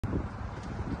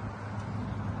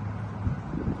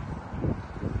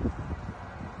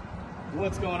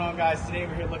What's going on, guys? Today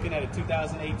we're here looking at a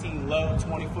 2018 Lowe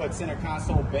 20-foot center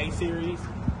console Bay Series.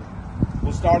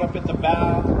 We'll start up at the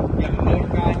bow. We have a motor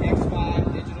guide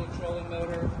X5 digital trolling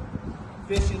motor,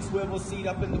 fishing swivel seat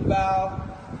up in the bow.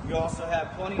 You also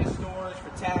have plenty of storage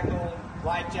for tackle,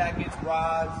 life jackets,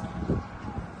 rods,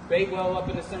 bait well up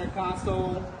in the center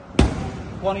console,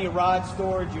 plenty of rod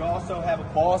storage. You also have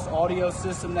a Boss audio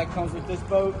system that comes with this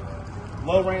boat,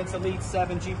 Lowrance Elite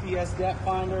 7 GPS depth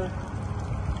finder,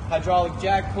 hydraulic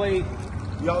jack plate.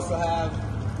 You also have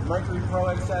the Mercury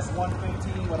ProXS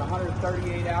 115 with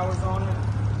 138 hours on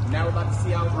it. Now we're about to see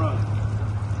how it runs.